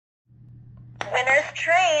Left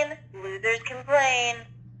train, losers complain.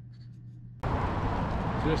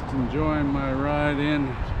 Just enjoying my ride in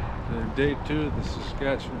to day 2 of the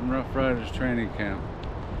Saskatchewan Roughriders training camp.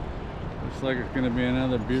 Looks like it's going to be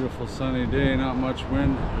another beautiful sunny day, not much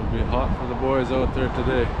wind. It'll be hot for the boys out there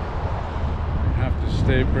today. You have to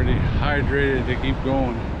stay pretty hydrated to keep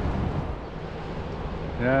going.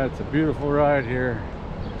 Yeah, it's a beautiful ride here,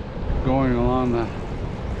 going along the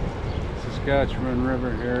Saskatchewan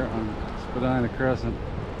River here on Spadina Crescent.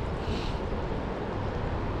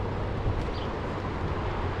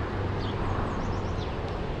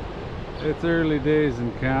 It's early days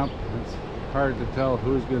in camp. It's hard to tell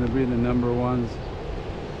who's going to be the number ones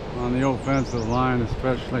on the offensive line,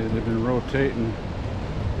 especially. They've been rotating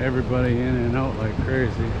everybody in and out like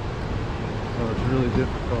crazy, so it's really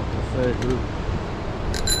difficult to say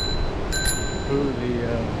who the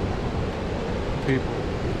people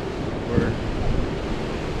were.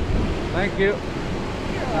 Thank you. It's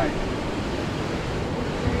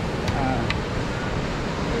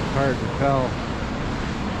hard to tell.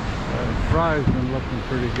 Fry's been looking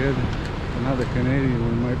pretty good. Another Canadian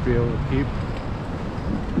we might be able to keep.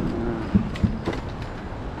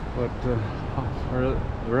 But for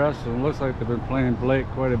the rest of them, looks like they've been playing Blake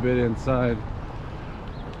quite a bit inside.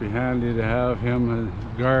 It'd be handy to have him as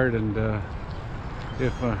guard, and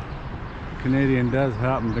if a Canadian does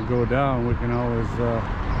happen to go down, we can always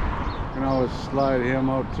slide him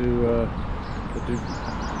out to the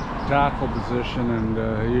tackle position and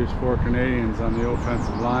use 4 Canadians on the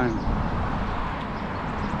offensive line.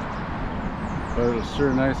 But it's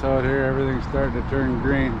sure nice out here. Everything's starting to turn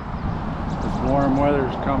green. This warm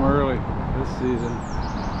weather's come early this season.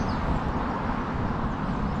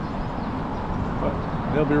 But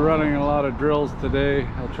they'll be running a lot of drills today.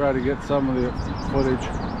 I'll try to get some of the footage.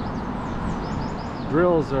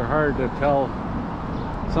 Drills are hard to tell.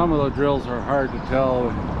 Some of the drills are hard to tell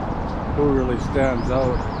who really stands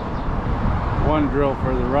out. One drill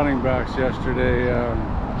for the running backs yesterday,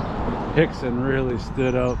 Hickson really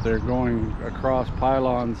stood out there, going across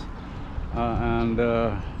pylons and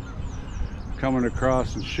coming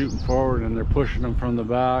across and shooting forward, and they're pushing him from the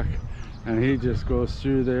back, and he just goes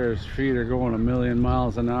through there. His feet are going a million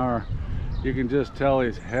miles an hour. You can just tell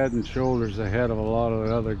he's head and shoulders ahead of a lot of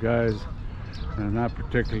the other guys, and in that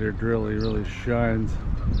particular drill he really shines.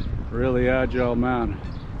 Really agile man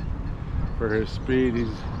for his speed.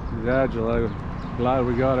 He's agile. I'm glad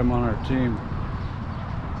we got him on our team.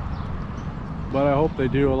 But I hope they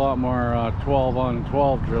do a lot more 12 on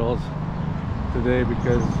 12 drills today,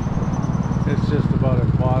 because it's just about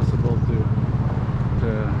impossible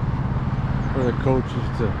for the coaches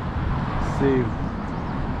to see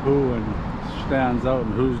who stands out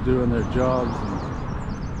and who's doing their jobs.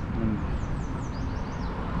 And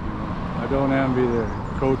I don't envy the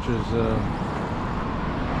coaches'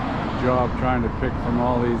 job trying to pick from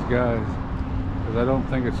all these guys, because I don't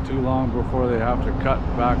think it's too long before they have to cut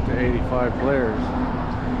back to 85 players.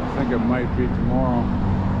 I think it might be tomorrow.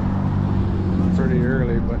 It's pretty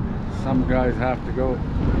early, but some guys have to go.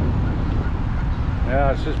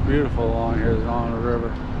 Yeah, it's just beautiful along here on the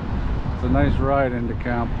river. It's a nice ride into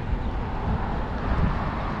camp.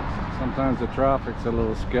 Sometimes the traffic's a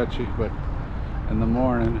little sketchy, but in the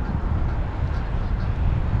morning,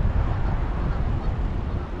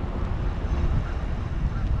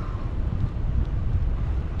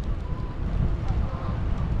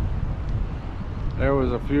 there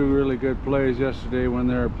was a few really good plays yesterday when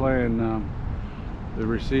they were playing the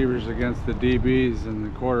receivers against the DBs, and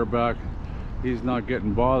the quarterback, he's not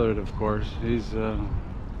getting bothered, of course. He's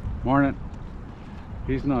morning.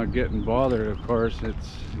 He's not getting bothered, of course.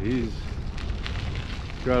 He's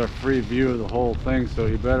got a free view of the whole thing, so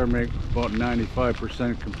he better make about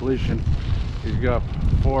 95% completion. He's got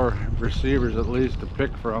 4 receivers at least to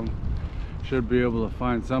pick from. Should be able to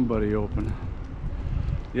find somebody open.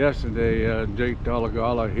 Yesterday, Jake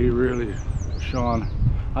Dalagala, he really shone.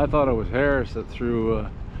 I thought it was Harris that threw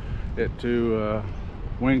it to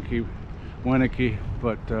Winneke,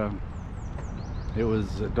 but it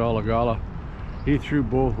was Dalagala. He threw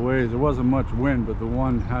both ways. There wasn't much wind, but the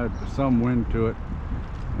one had some wind to it.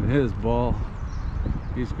 And his ball,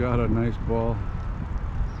 he's got a nice ball.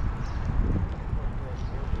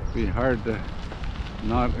 Be hard to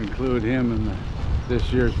not include him in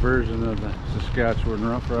this year's version of the Saskatchewan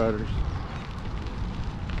Roughriders.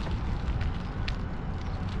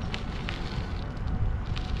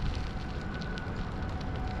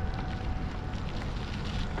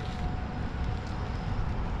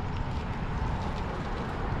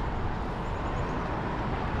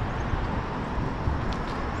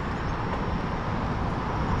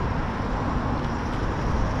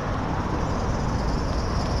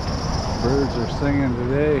 Birds are singing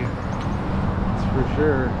today, that's for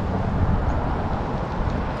sure.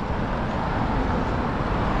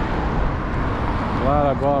 Glad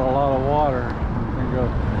I bought a lot of water. I think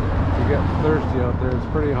you get thirsty out there.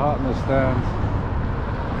 It's pretty hot in the stands.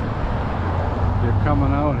 If you're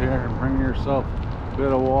coming out here, bring yourself a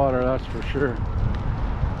bit of water, that's for sure.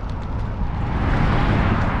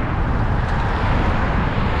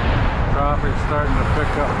 Traffic's starting to pick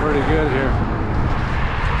up pretty good here.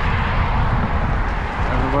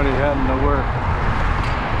 Everybody heading to work.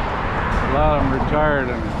 A lot of them retired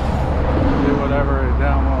and do whatever they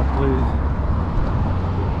damn well please.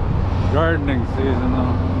 Gardening season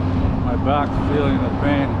though. My back's feeling the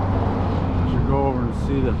pain. I should go over and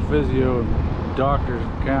see the physio and doctors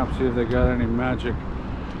at camp, see if they got any magic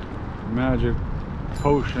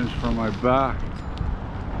potions for my back.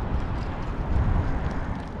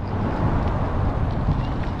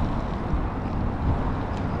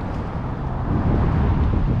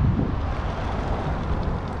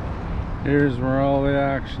 Here's where all the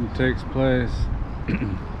action takes place.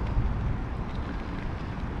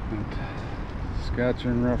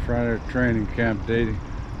 Saskatchewan Roughrider training camp, day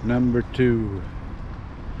number 2.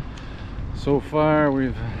 So far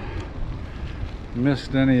we've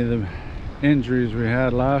missed any of the injuries we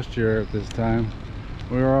had last year at this time.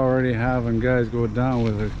 We were already having guys go down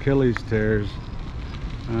with Achilles tears.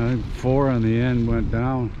 I think 4 on the end went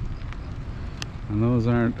down, and those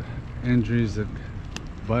aren't injuries that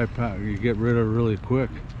you get rid of really quick.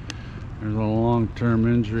 There's a long-term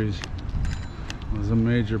injuries. It was a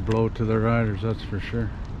major blow to the riders, that's for sure.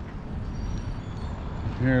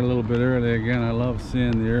 Here a little bit early again. I love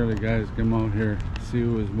seeing the early guys come out here, see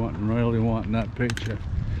who is really wanting that paycheck.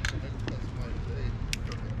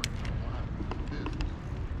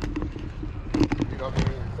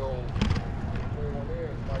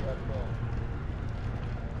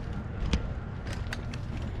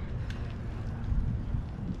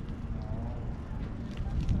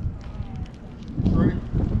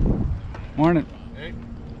 Morning. Hey.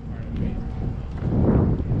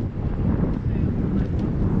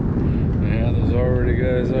 Yeah, there's already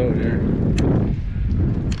guys out here.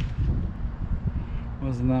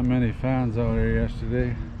 Wasn't that many fans out here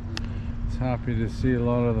yesterday. It's happy to see a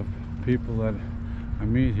lot of the people that I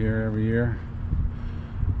meet here every year.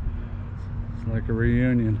 It's like a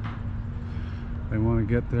reunion. They want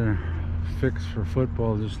to get their fix for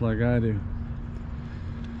football just like I do.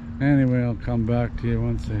 Anyway, I'll come back to you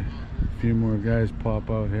once a few more guys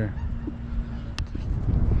pop out here.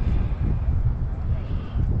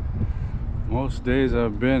 Most days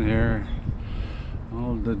I've been here,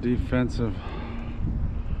 all the defensive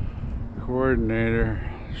coordinator,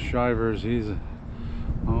 Shivers, he's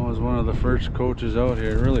always one of the first coaches out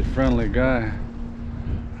here. Really friendly guy.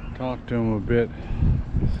 Talked to him a bit.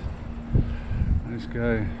 Nice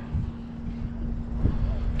guy.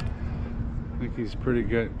 I think he's pretty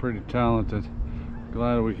good, pretty talented.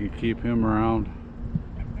 Glad we could keep him around.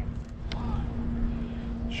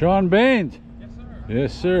 Sean Baines. Yes, sir.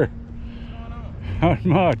 Yes, sir. Not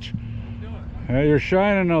much. Hey, you're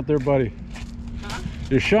shining out there, buddy. Huh?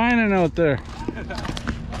 You're shining out there.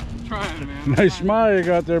 Trying, man. Nice smile you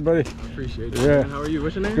got there, buddy. I appreciate it. Yeah. Man. How are you?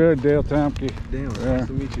 What's your name? Good, Dale Tamke. Dale. Yeah. Nice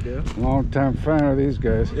to meet you, Dale. Long time fan of these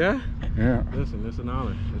guys. Yeah? Yeah. Listen, it's an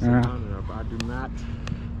honor. It's Yeah. an honor. I do not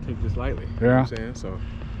take this lightly. You know Yeah. what I'm saying? So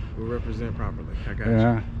we'll represent properly. I got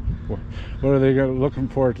Yeah. What are they looking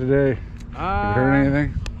for today? you. You heard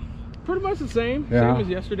anything? Pretty much the same. Yeah. Same as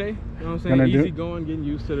yesterday. You know what I'm saying? Easy going, getting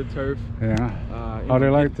used to the turf. Yeah. How do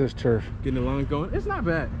you like this turf? Getting the lungs going. It's not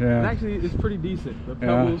bad. Yeah. Actually, it's pretty decent. The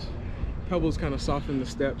pebbles kind of soften the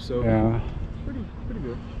steps, so Yeah. pretty good. Pretty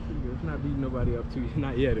good. It's not beating nobody up too.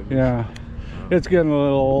 Not yet. At least. Yeah. It's getting a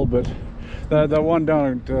little old, but that one down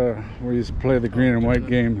at where you used to play the green and white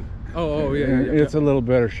game. Oh yeah. It's a little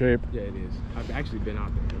better shape. Yeah, it is. I've actually been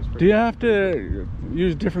out there. It was Do pretty you have to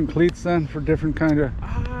use different cleats then for different kind of?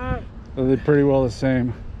 Are they pretty well the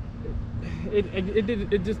same?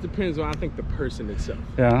 It just depends on, I think, the person itself.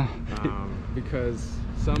 Yeah. Because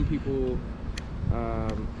some people,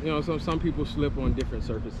 you know, some people slip on different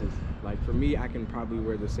surfaces. Like for me, I can probably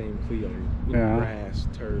wear the same cleat on grass,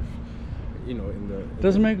 turf. You know,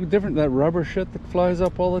 Does it make a difference, that rubber shit that flies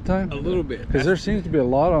up all the time? A little bit. Because there seems to be a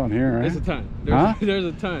lot on here, right? There's a ton. There's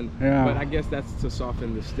a ton. Yeah. But I guess that's to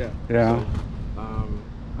soften the step. Yeah. So,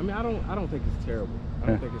 I mean, I don't think it's terrible. I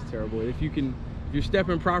don't think it's terrible. If you're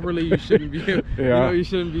stepping properly, you shouldn't be. You know, you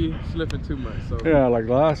shouldn't be slipping too much. So. Yeah, like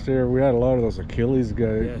last year we had a lot of those Achilles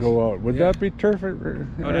guys go out. Would that be turf or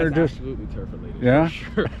that's just absolutely turf related? Yeah. For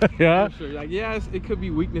sure. Yeah. For sure. Like yes, it could be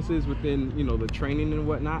weaknesses within, you know, the training and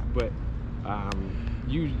whatnot, but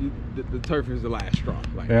Usually the turf is the last straw.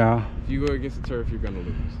 Like, Yeah. if you go against the turf, you're gonna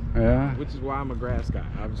lose. Yeah. Which is why I'm a grass guy.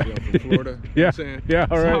 Obviously, I'm from Florida. Yeah. You know what I'm saying? Yeah.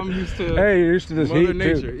 All right. So I'm used to. Hey, you're used to this Mother heat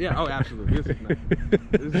Nature. too. Yeah. Oh, absolutely. This is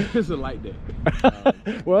nice. It's a light day.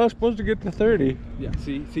 Well, it's supposed to get to 30. Yeah.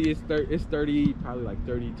 See, it's 30, probably like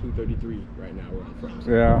 32, 33 right now where I'm from.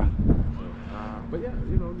 So, Yeah. but yeah,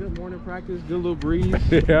 you know, good morning practice, good little breeze.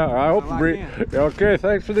 Yeah. I hope. I like Okay.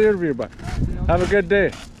 Thanks for the interview, bud. Have a good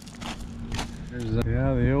day.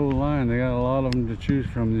 Yeah, the old line, they got a lot of them to choose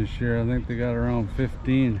from this year. I think they got around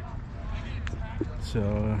 15.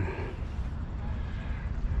 So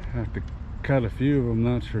have to cut a few of them,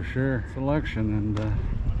 that's for sure. Selection, and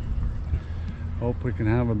hope we can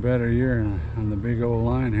have a better year on the big old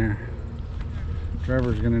line here.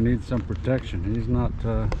 Trevor's going to need some protection. He's not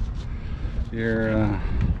your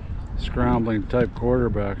scrambling type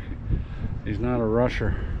quarterback. He's not a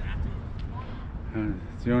rusher.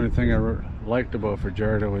 It's the only thing I liked about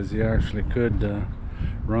Fajardo is he actually could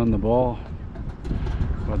run the ball,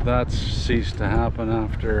 but that's ceased to happen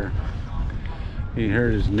after he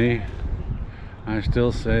hurt his knee. I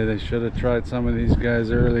still say they should have tried some of these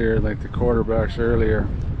guys earlier, like the quarterbacks earlier,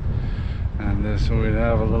 and this so we'd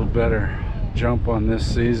have a little better jump on this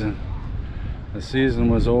season. The season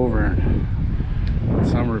was over, and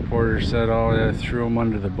some reporters said, oh, they threw him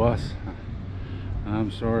under the bus. I'm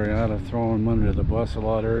sorry, I'd have thrown him under the bus a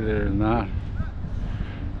lot earlier than that.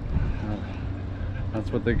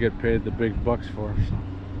 That's what they get paid the big bucks for. So.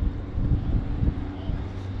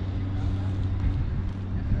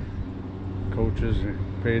 Coaches are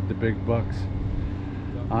paid the big bucks.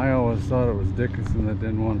 I always thought it was Dickinson that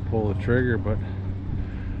didn't want to pull the trigger, but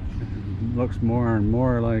it looks more and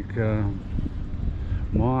more like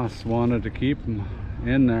Moss wanted to keep him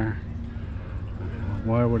in there.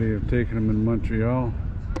 Why would he have taken him in Montreal?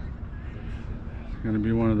 It's going to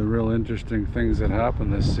be one of the real interesting things that happen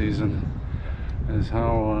this season, is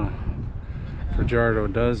how Fajardo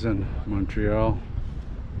does in Montreal.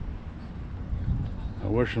 I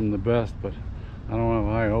wish him the best, but I don't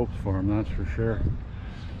have high hopes for him, that's for sure.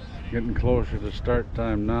 Getting closer to start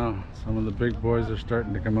time now. Some of the big boys are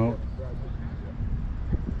starting to come out.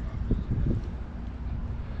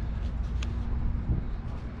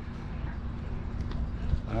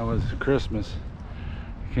 That was Christmas.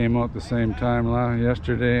 Came out the same time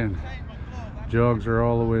yesterday, and jogs are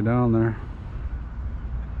all the way down there.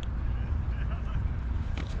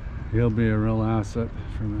 He'll be a real asset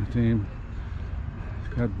for the team.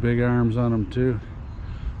 He's got big arms on him too,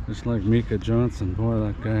 just like Mika Johnson. Boy,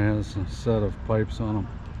 that guy has a set of pipes on him.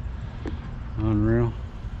 Unreal.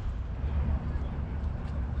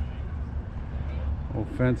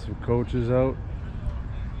 Offensive coach is out.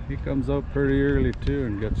 He comes out pretty early too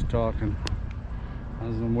and gets talking.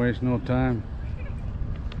 Doesn't waste no time.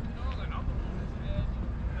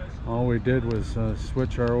 All we did was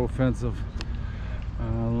switch our offensive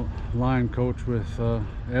line coach with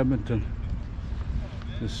Edmonton.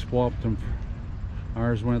 Just swapped them.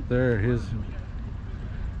 Ours went there, his,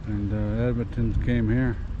 and Edmonton came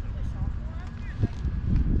here.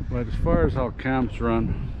 But as far as how camps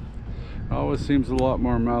run, it always seems a lot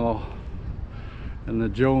more mellow. In the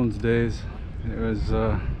Jones days, it was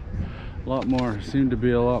a lot more, seemed to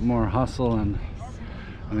be a lot more hustle, and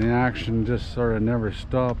the action just sort of never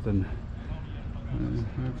stopped, and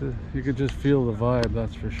you could just feel the vibe,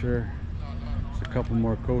 that's for sure. There's a couple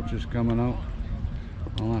more coaches coming out.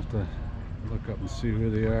 I'll have to look up and see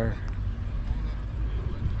who they are.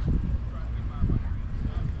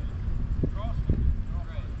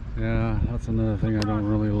 Yeah, that's another thing I don't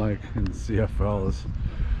really like in the CFL is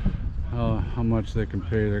how much they can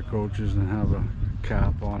pay their coaches and have a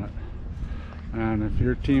cap on it. And if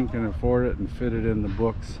your team can afford it and fit it in the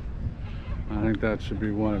books, I think that should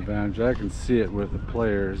be one advantage. I can see it with the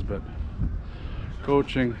players, but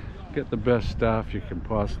coaching, get the best staff you can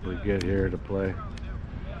possibly get here to play.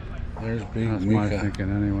 There's Big That's Mika. my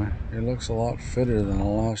thinking anyway. He looks a lot fitter than the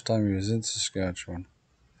last time he was in Saskatchewan.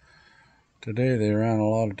 Today they ran a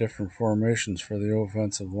lot of different formations for the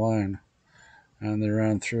offensive line, and they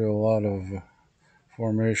ran through a lot of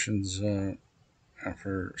formations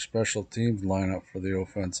for special teams lineup for the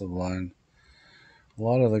offensive line. A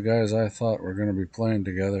lot of the guys I thought were going to be playing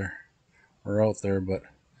together are out there, but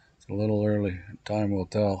it's a little early. Time will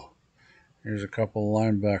tell. Here's a couple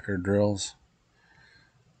linebacker drills,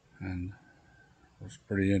 and it was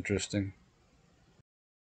pretty interesting.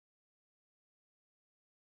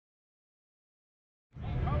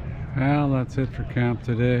 Well, that's it for camp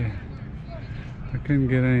today. I couldn't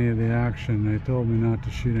get any of the action. They told me not to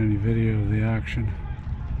shoot any video of the action.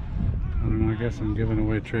 I don't know, I guess I'm giving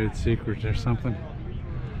away trade secrets or something.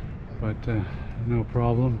 but no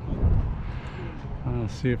problem. I'll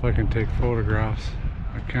see if I can take photographs.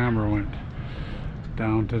 My camera went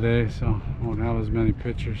down today, so I won't have as many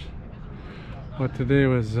pictures. But today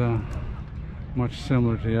was much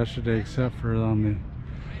similar to yesterday, except for on the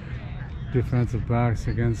defensive backs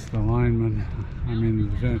against the linemen. I mean,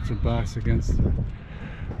 the defensive backs against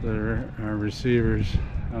the receivers.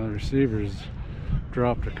 The receivers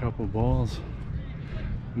dropped a couple balls,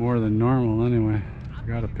 more than normal anyway.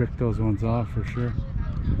 Got to pick those ones off for sure.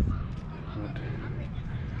 But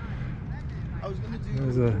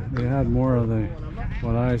they had more of the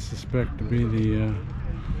what I suspect to be the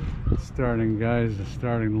starting guys, the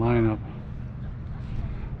starting lineup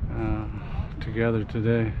together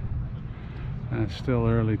today. And it's still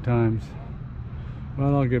early times.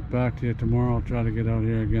 Well, I'll get back to you tomorrow. I'll try to get out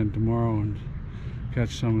here again tomorrow and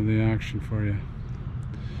catch some of the action for you.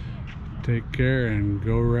 Take care and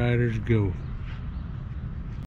go Riders go.